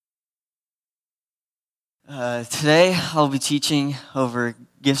Today I'll be teaching over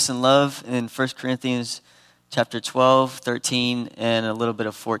gifts and love in 1 Corinthians chapter 12, 13, and a little bit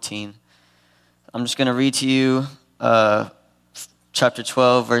of 14. I'm just going to read to you chapter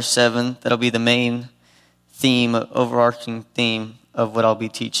 12, verse 7. That'll be the main theme, overarching theme of what I'll be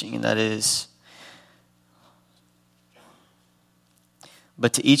teaching, and that is,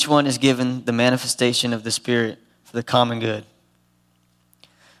 but to each one is given the manifestation of the Spirit for the common good.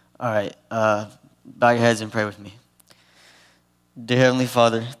 All right, bow your heads and pray with me. Dear Heavenly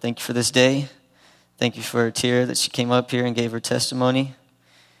Father, thank you for this day. Thank you for Tira that she came up here and gave her testimony.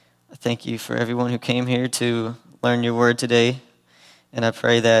 I thank you for everyone who came here to learn your word today. And I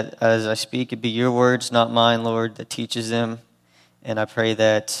pray that as I speak, it be your words, not mine, Lord, that teaches them. And I pray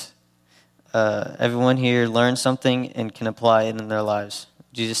that everyone here learns something and can apply it in their lives.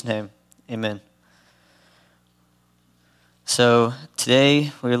 In Jesus' name, amen. So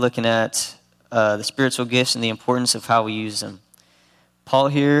today we're looking at the spiritual gifts and the importance of how we use them. Paul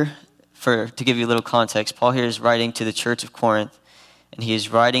here, to give you a little context, Paul here is writing to the church of Corinth, and he is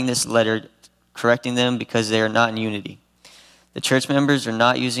writing this letter correcting them because they are not in unity. The church members are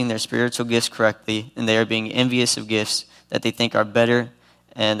not using their spiritual gifts correctly, and they are being envious of gifts that they think are better,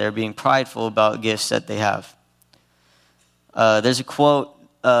 and they're being prideful about gifts that they have. There's a quote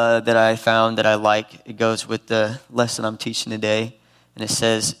that I found that I like. It goes with the lesson I'm teaching today, and it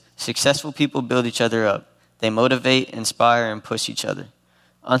says, "Successful people build each other up. They motivate, inspire, and push each other.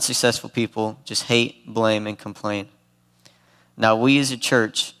 Unsuccessful people just hate, blame, and complain." Now, we as a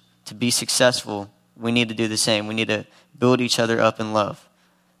church, to be successful, we need to do the same. We need to build each other up in love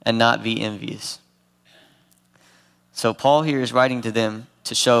and not be envious. So Paul here is writing to them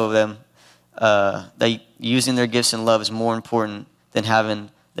to show them that using their gifts in love is more important than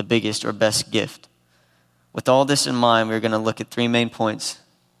having the biggest or best gift. With all this in mind, we're going to look at three main points.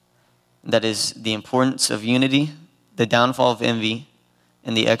 That is the importance of unity, the downfall of envy,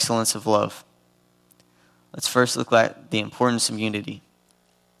 and the excellence of love. Let's first look at the importance of unity.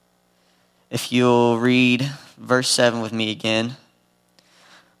 If you'll read verse 7 with me again.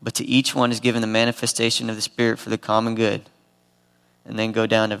 But to each one is given the manifestation of the Spirit for the common good. And then go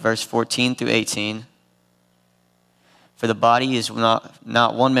down to verse 14 through 18. For the body is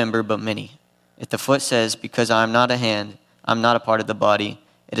not one member, but many. If the foot says, because I am not a hand, I'm not a part of the body,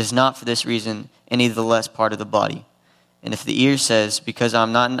 it is not for this reason any the less part of the body. And if the ear says, because I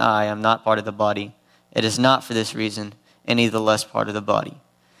am not an eye, I'm not part of the body, it is not for this reason any the less part of the body.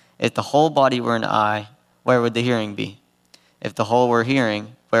 If the whole body were an eye, where would the hearing be? If the whole were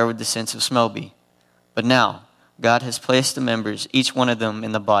hearing, where would the sense of smell be? But now, God has placed the members, each one of them,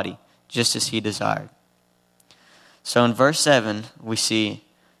 in the body, just as he desired. So in verse 7, we see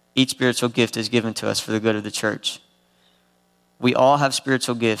each spiritual gift is given to us for the good of the church. We all have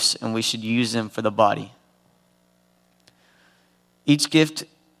spiritual gifts, and we should use them for the body. Each gift,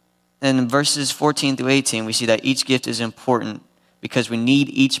 in verses 14 through 18, we see that each gift is important because we need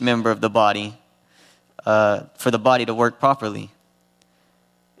each member of the body for the body to work properly.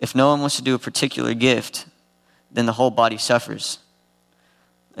 If no one wants to do a particular gift, then the whole body suffers.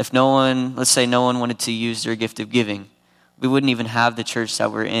 If let's say no one wanted to use their gift of giving, we wouldn't even have the church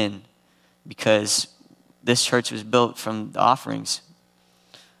that we're in because this church was built from the offerings.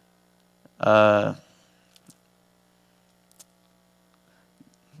 God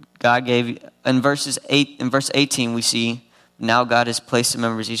gave, in verse 18, we see, now God has placed the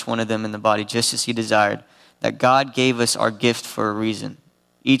members, each one of them, in the body, just as he desired. That God gave us our gift for a reason.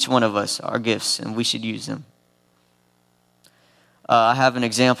 Each one of us, our gifts, and we should use them. I have an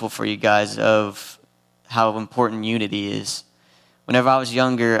example for you guys of how important unity is. Whenever I was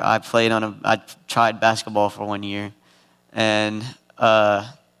younger, I tried basketball for 1 year, and I'll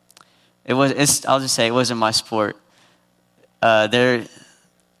just say it wasn't my sport.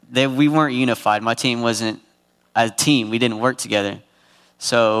 We weren't unified. My team wasn't a team. We didn't work together.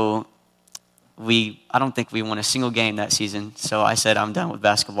 So I don't think we won a single game that season. So I said, I'm done with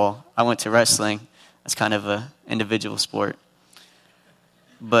basketball. I went to wrestling. That's kind of an individual sport.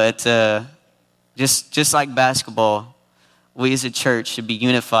 But just like basketball, we as a church should be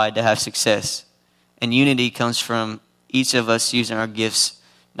unified to have success. And unity comes from each of us using our gifts,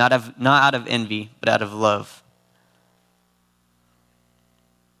 not out of envy, but out of love.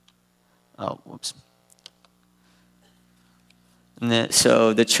 Oh, whoops.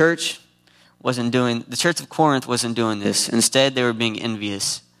 So the church of Corinth wasn't doing this. Instead, they were being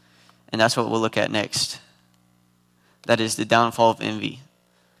envious. And that's what we'll look at next. That is the downfall of envy.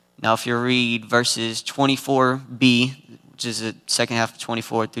 Now, if you read verses 24b, which is the second half of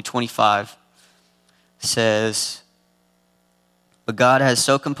 24 through 25, says, But God has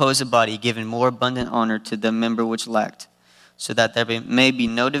so composed the body, giving more abundant honor to the member which lacked, so that there may be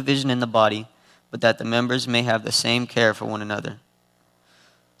no division in the body, but that the members may have the same care for one another.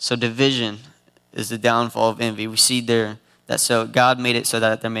 So division is the downfall of envy. We see there that so God made it so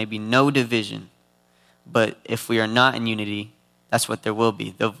that there may be no division. But if we are not in unity, that's what there will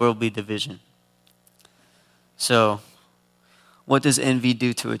be. There will be division. So what does envy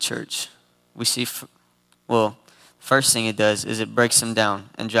do to a church? We see, first thing it does is it breaks them down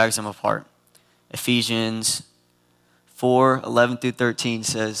and drags them apart. Ephesians 4:11-13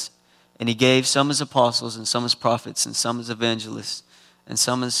 says, "And he gave some as apostles, and some as prophets, and some as evangelists, and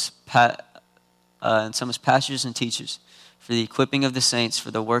some as pastors and teachers, for the equipping of the saints,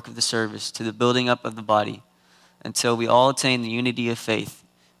 for the work of the service, to the building up of the body, until we all attain the unity of faith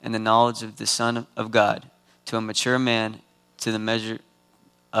and the knowledge of the Son of God, to a mature man, to the measure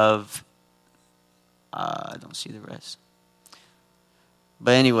of," I don't see the rest.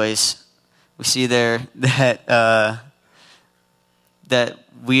 But anyways, we see there that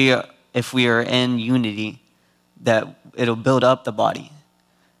if we are in unity, that it'll build up the body.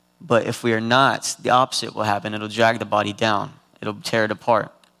 But if we are not, the opposite will happen. It'll drag the body down. It'll tear it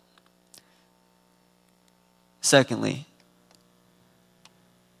apart. Secondly,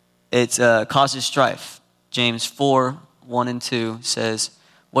 it causes strife. James 4:1-2 says,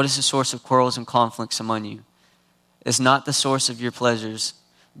 "What is the source of quarrels and conflicts among you? Is not the source of your pleasures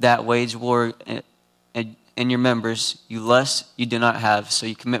that wage war in your members? You lust, you do not have, so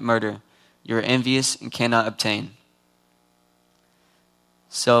you commit murder. You are envious and cannot obtain."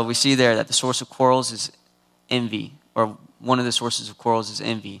 So we see there that the source of quarrels is envy, or one of the sources of quarrels is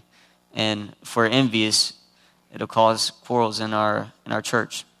envy. And if we're envious, it'll cause quarrels in our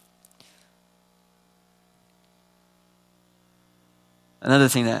church. Another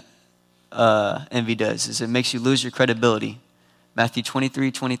thing that envy does is it makes you lose your credibility. Matthew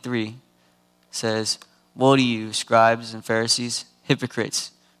 23:23 says, "Woe to you, scribes and Pharisees,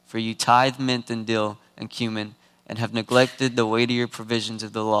 hypocrites, for you tithe mint and dill and cumin, and have neglected the weightier provisions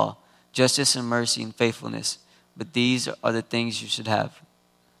of the law, justice and mercy and faithfulness. But these are the things you should have."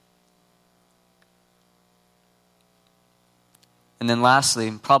 And then lastly,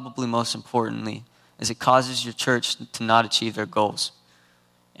 and probably most importantly, is it causes your church to not achieve their goals.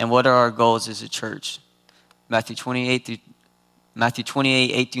 And what are our goals as a church? Matthew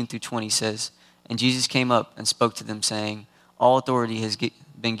 28:18-20 says, "And Jesus came up and spoke to them, saying, All authority has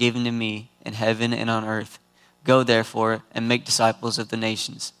been given to me in heaven and on earth. Go therefore and make disciples of the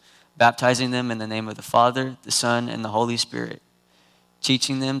nations, baptizing them in the name of the Father, the Son, and the Holy Spirit,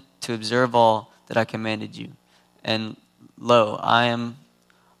 teaching them to observe all that I commanded you. And lo, I am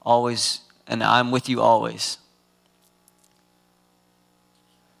with you always."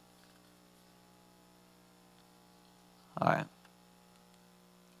 All right.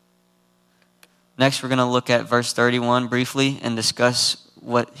 Next, we're going to look at verse 31 briefly and discuss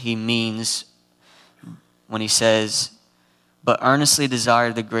what he means when he says, "But earnestly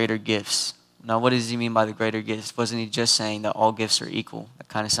desire the greater gifts." Now, what does he mean by the greater gifts? Wasn't he just saying that all gifts are equal? That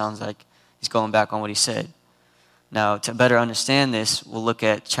kind of sounds like he's going back on what he said. Now, to better understand this, we'll look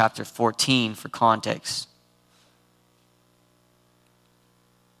at chapter 14 for context.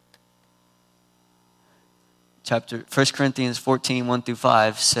 Chapter 1 Corinthians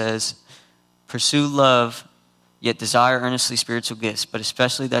 14:1-5 says, "Pursue love, yet desire earnestly spiritual gifts, but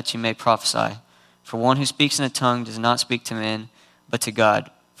especially that you may prophesy. For one who speaks in a tongue does not speak to men, but to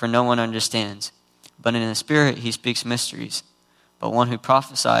God, for no one understands. But in the Spirit he speaks mysteries. But one who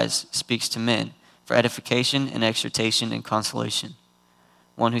prophesies speaks to men, for edification and exhortation and consolation.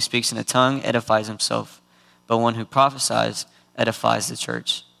 One who speaks in a tongue edifies himself, but one who prophesies edifies the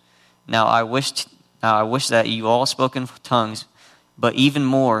church. Now I wish that you all spoke in tongues, but even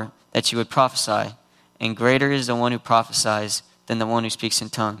more that you would prophesy. And greater is the one who prophesies than the one who speaks in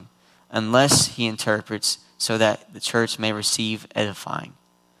tongue, unless he interprets, so that the church may receive edifying."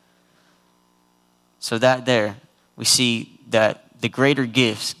 So that there, we see that the greater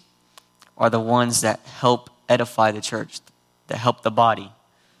gifts are the ones that help edify the church, that help the body,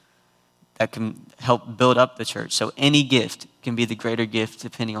 that can help build up the church. So any gift can be the greater gift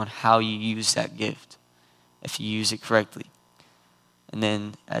depending on how you use that gift, if you use it correctly. And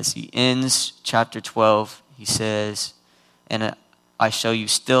then as he ends chapter 12, he says, "And I show you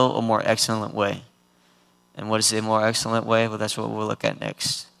still a more excellent way." And what is a more excellent way? Well, that's what we'll look at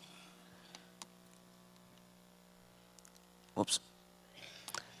next.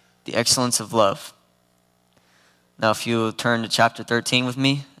 The excellence of love. Now, if you turn to chapter 13 with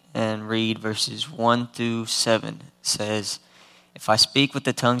me and read verses 1-7, it says, "If I speak with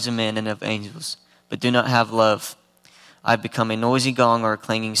the tongues of men and of angels, but do not have love, I become a noisy gong or a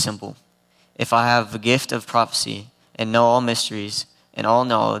clanging cymbal. If I have the gift of prophecy and know all mysteries and all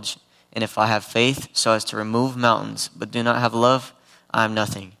knowledge, and if I have faith so as to remove mountains, but do not have love, I am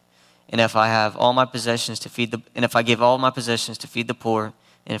nothing. And if I have all my possessions to feed if I give all my possessions to feed the poor,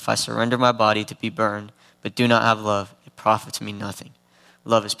 and if I surrender my body to be burned, but do not have love, it profits me nothing.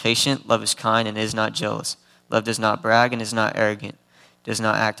 Love is patient, love is kind, and is not jealous. Love does not brag and is not arrogant, does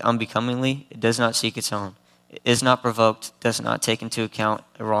not act unbecomingly, it does not seek its own, it is not provoked, does not take into account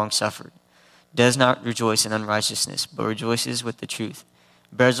a wrong suffered, does not rejoice in unrighteousness, but rejoices with the truth,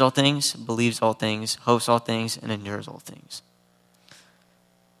 bears all things, believes all things, hopes all things, and endures all things.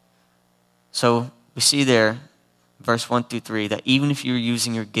 So we see there, verse 1 through 3, that even if you're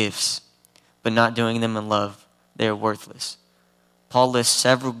using your gifts, but not doing them in love, they are worthless. Paul lists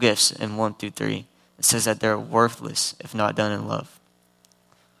several gifts in 1 through 3. It says that they're worthless if not done in love.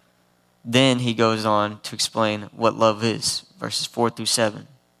 Then he goes on to explain what love is, verses 4 through 7.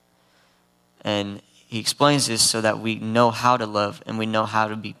 And he explains this so that we know how to love and we know how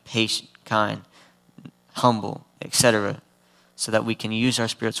to be patient, kind, humble, etc., so that we can use our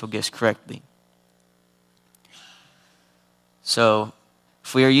spiritual gifts correctly. So,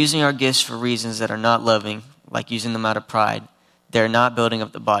 if we are using our gifts for reasons that are not loving, like using them out of pride, they're not building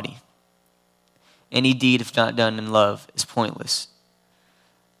up the body. Any deed, if not done in love, is pointless.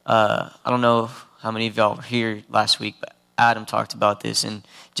 I don't know how many of y'all were here last week, but Adam talked about this, and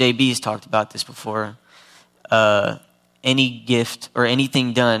JB's talked about this before. Any gift or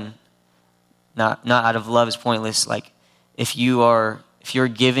anything done not out of love is pointless. Like if you're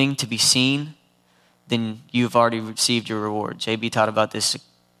giving to be seen, then you've already received your reward. JB taught about this a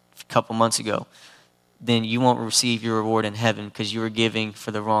couple months ago. Then you won't receive your reward in heaven because you were giving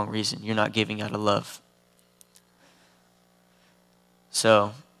for the wrong reason. You're not giving out of love.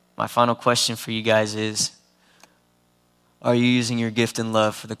 So, my final question for you guys is, are you using your gift in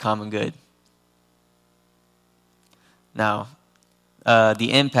love for the common good? Now,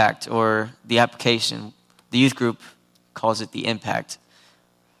 the impact or the application, the youth group calls it the impact.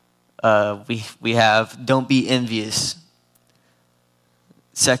 We have, don't be envious.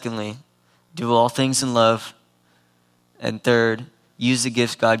 Secondly, do all things in love. And third, use the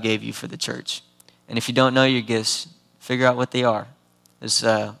gifts God gave you for the church. And if you don't know your gifts, figure out what they are. There's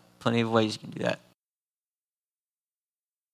plenty of ways you can do that.